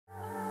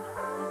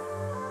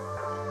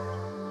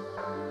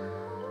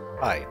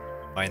Hi,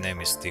 my name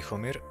is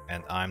Tihomir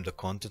and I'm the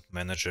content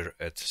manager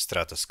at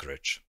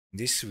StrataScratch. In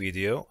this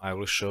video, I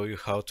will show you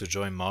how to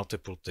join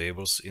multiple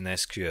tables in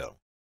SQL.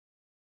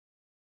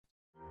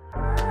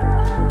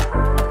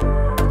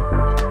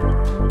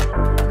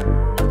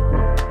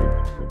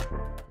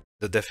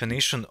 The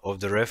definition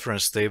of the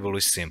reference table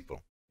is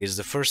simple. It's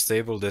the first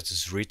table that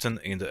is written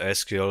in the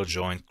SQL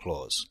join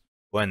clause.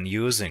 When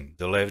using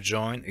the left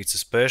join, it's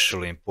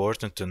especially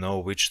important to know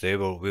which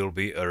table will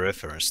be a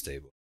reference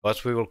table.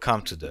 But we will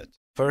come to that.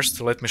 First,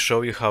 let me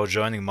show you how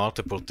joining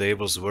multiple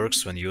tables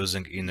works when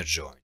using inner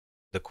join.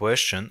 The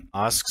question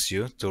asks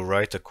you to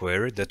write a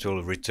query that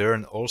will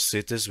return all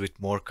cities with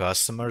more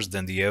customers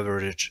than the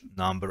average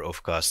number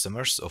of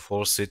customers of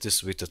all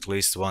cities with at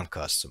least one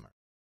customer.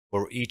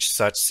 For each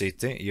such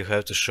city, you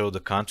have to show the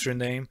country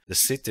name, the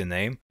city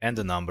name, and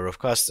the number of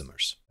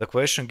customers. The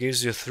question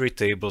gives you three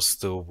tables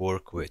to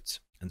work with.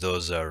 And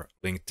those are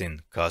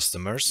LinkedIn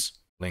customers,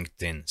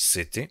 LinkedIn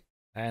city,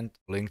 and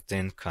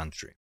LinkedIn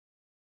country.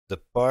 The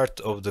part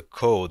of the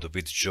code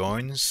which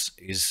joins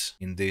is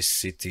in this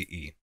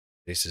CTE.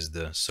 This is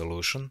the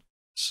solution,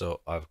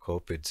 so I've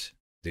copied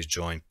the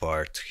join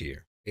part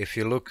here. If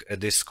you look at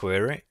this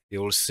query,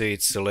 you will see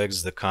it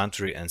selects the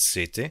country and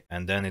city,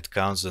 and then it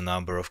counts the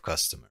number of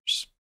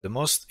customers. The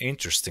most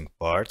interesting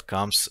part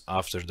comes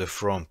after the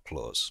from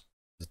clause.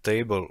 The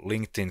table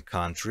LinkedIn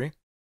country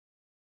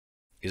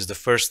is the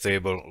first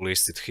table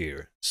listed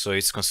here, so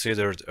it's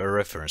considered a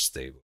reference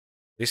table.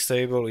 This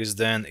table is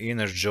then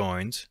inner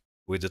joined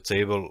with the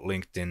table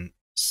LinkedIn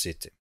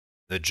city.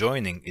 The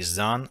joining is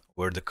done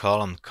where the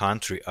column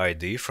country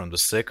ID from the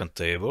second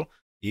table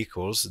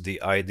equals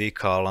the ID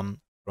column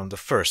from the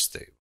first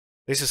table.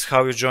 This is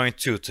how you join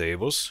two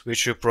tables,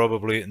 which you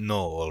probably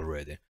know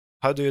already.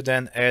 How do you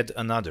then add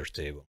another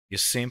table? You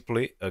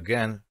simply,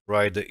 again,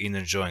 write the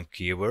inner join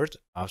keyword,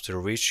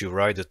 after which you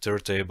write the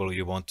third table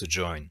you want to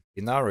join.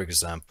 In our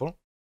example,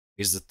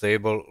 is the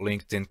table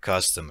LinkedIn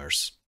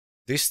customers.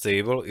 This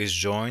table is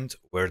joined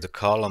where the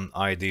column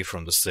ID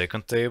from the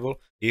second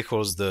table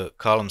equals the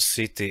column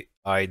city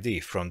ID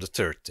from the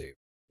third table.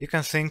 You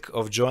can think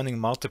of joining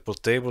multiple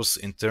tables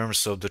in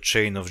terms of the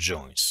chain of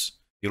joins.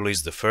 You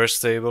list the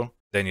first table,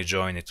 then you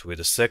join it with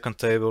the second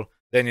table,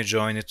 then you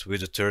join it with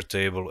the third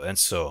table, and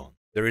so on.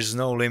 There is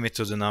no limit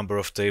to the number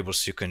of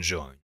tables you can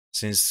join.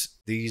 Since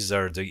these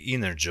are the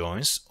inner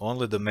joins,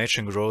 only the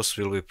matching rows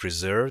will be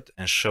preserved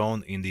and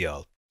shown in the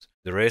output.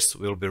 The rest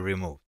will be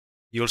removed.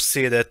 You'll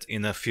see that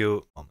in a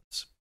few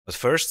moments. But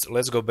first,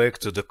 let's go back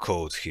to the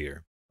code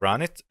here.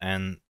 Run it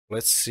and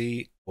let's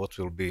see what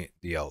will be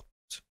the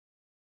output.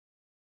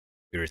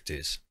 Here it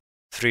is.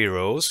 3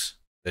 rows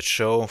that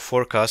show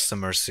 4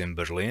 customers in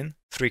Berlin,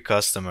 3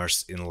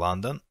 customers in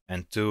London,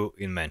 and 2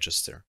 in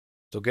Manchester.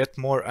 To get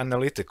more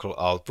analytical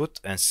output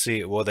and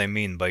see what I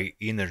mean by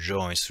inner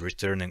joins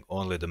returning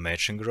only the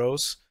matching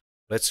rows,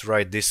 let's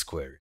write this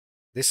query.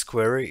 This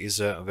query is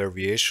a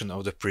variation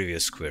of the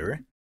previous query.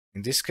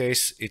 In this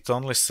case, it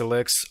only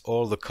selects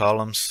all the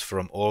columns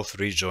from all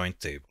 3 joined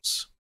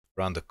tables.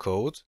 Run the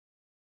code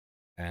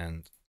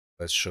and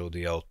let's show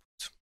the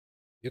output.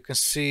 You can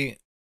see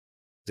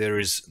there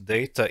is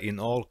data in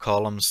all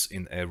columns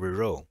in every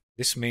row.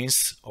 This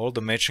means all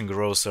the matching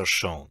rows are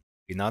shown.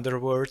 In other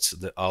words,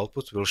 the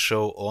output will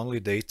show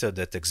only data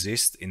that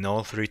exist in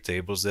all 3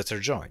 tables that are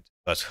joined.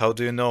 But how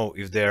do you know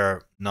if there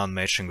are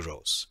non-matching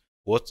rows?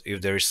 What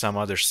if there is some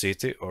other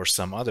city or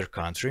some other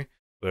country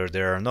where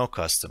there are no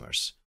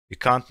customers? You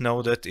can't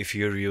know that if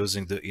you're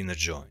using the inner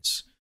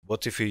joins.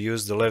 What if you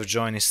use the left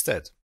join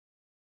instead?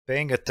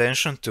 Paying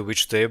attention to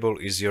which table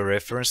is your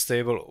reference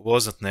table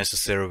wasn't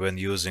necessary when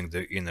using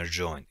the inner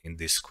join in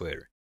this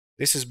query.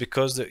 This is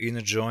because the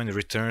inner join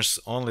returns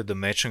only the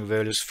matching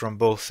values from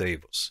both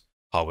tables.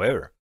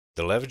 However,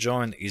 the left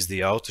join is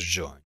the outer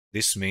join.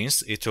 This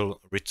means it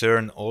will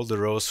return all the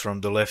rows from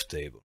the left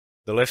table.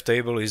 The left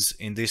table is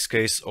in this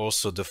case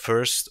also the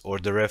first or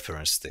the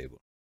reference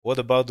table. What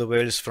about the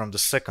values from the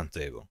second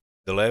table?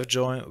 The left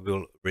join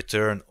will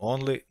return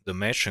only the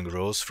matching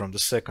rows from the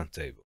second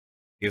table.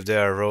 If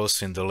there are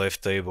rows in the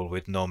left table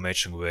with no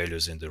matching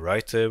values in the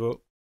right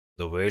table,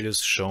 the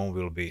values shown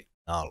will be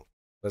null.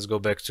 Let's go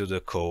back to the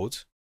code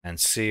and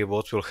see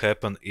what will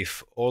happen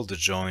if all the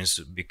joins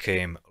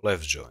became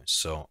left joins.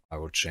 So I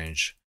will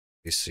change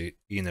this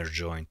inner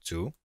join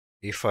to.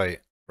 If I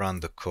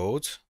run the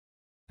code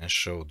and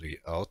show the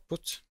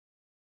output,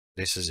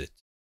 this is it.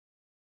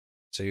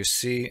 So you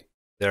see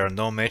there are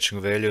no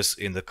matching values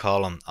in the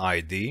column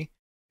ID,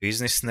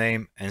 business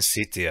name, and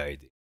city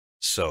ID.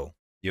 So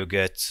you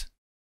get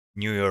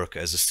New York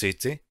as a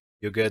city,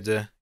 you get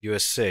the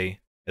USA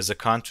as a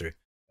country,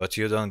 but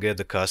you don't get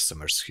the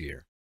customers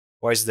here.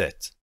 Why is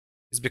that?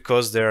 It's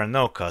because there are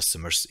no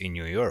customers in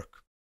New York.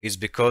 It's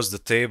because the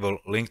table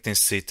LinkedIn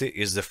city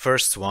is the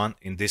first one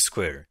in this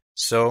query.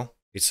 So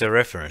it's a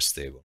reference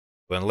table.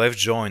 When left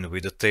join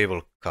with the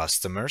table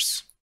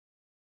customers,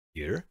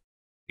 here,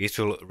 it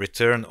will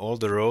return all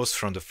the rows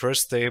from the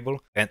first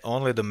table and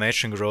only the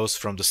matching rows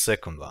from the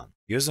second one.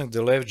 Using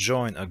the left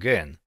join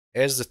again,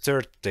 as the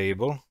third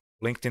table,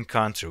 linked in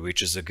country,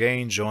 which is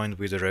again joined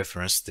with a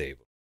reference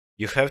table.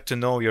 You have to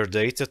know your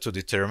data to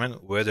determine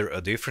whether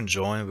a different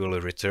join will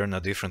return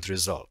a different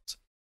result.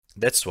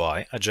 That's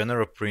why a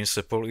general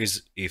principle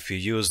is if you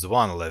used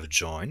one left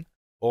join,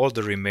 all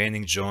the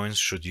remaining joins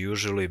should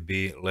usually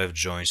be left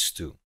joins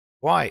too.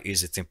 Why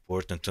is it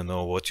important to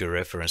know what your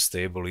reference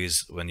table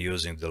is when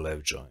using the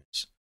left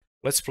joins?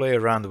 Let's play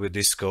around with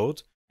this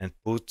code and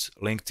put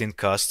LinkedIn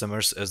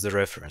customers as the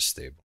reference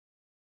table.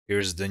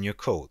 Here's the new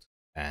code,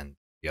 and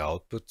the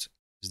output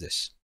is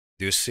this.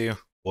 Do you see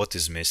what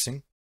is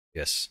missing?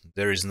 Yes,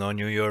 there is no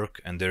New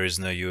York and there is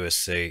no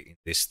USA in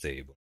this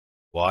table.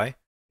 Why?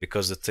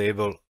 Because the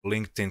table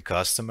LinkedIn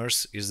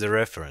customers is the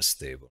reference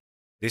table.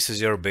 This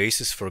is your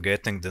basis for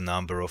getting the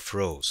number of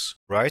rows.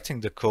 Writing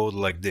the code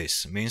like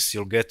this means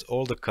you'll get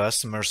all the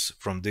customers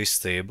from this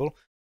table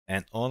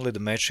and only the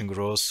matching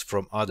rows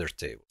from other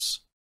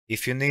tables.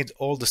 If you need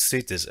all the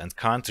cities and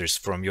countries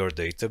from your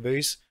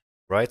database,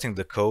 writing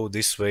the code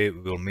this way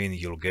will mean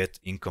you'll get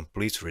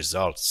incomplete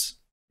results.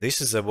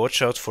 This is a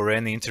watch out for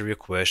any interview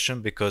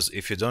question, because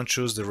if you don't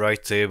choose the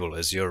right table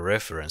as your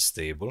reference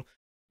table,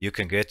 you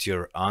can get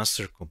your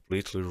answer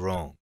completely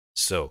wrong.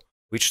 So,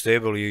 which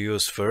table you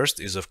use first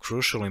is of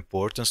crucial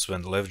importance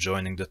when left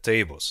joining the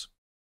tables.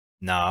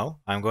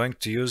 Now, I'm going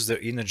to use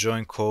the inner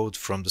join code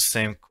from the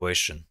same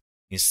question.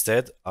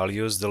 Instead, I'll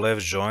use the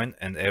left join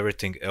and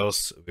everything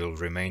else will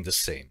remain the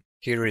same.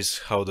 Here is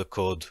how the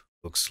code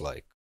looks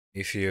like.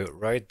 If you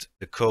write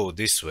the code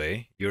this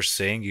way, you're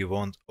saying you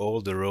want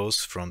all the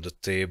rows from the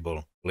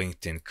table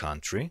LinkedIn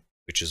country,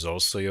 which is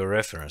also your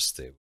reference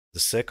table. The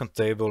second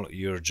table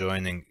you're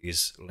joining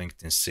is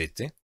LinkedIn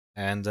city,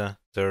 and the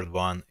third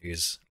one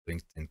is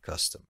LinkedIn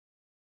customer.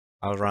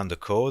 I'll run the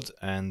code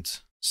and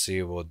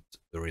see what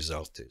the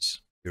result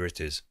is. Here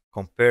it is.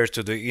 Compared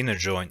to the inner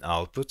join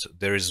output,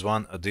 there is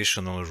one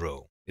additional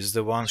row. It's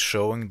the one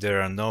showing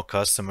there are no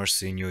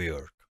customers in New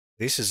York.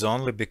 This is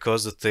only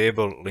because the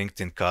table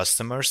LinkedIn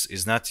customers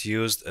is not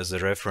used as a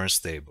reference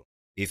table.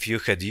 If you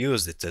had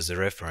used it as a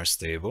reference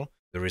table,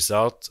 the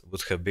result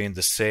would have been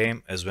the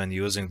same as when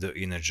using the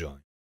inner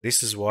join.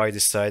 This is why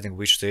deciding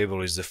which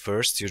table is the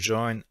first you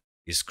join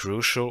is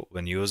crucial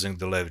when using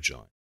the left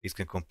join. It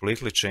can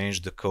completely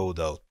change the code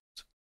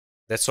output.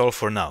 That's all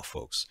for now,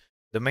 folks.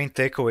 The main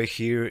takeaway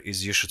here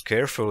is you should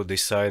carefully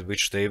decide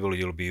which table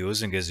you'll be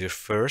using as your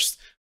first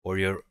or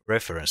your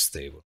reference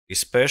table,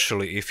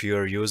 especially if you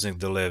are using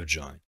the left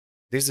join.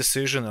 This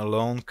decision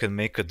alone can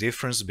make a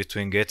difference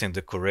between getting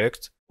the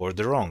correct or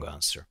the wrong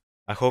answer.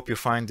 I hope you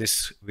find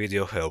this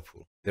video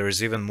helpful. There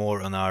is even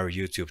more on our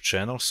YouTube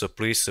channel, so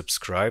please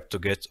subscribe to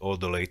get all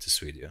the latest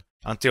video.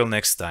 Until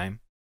next time,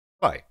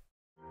 bye!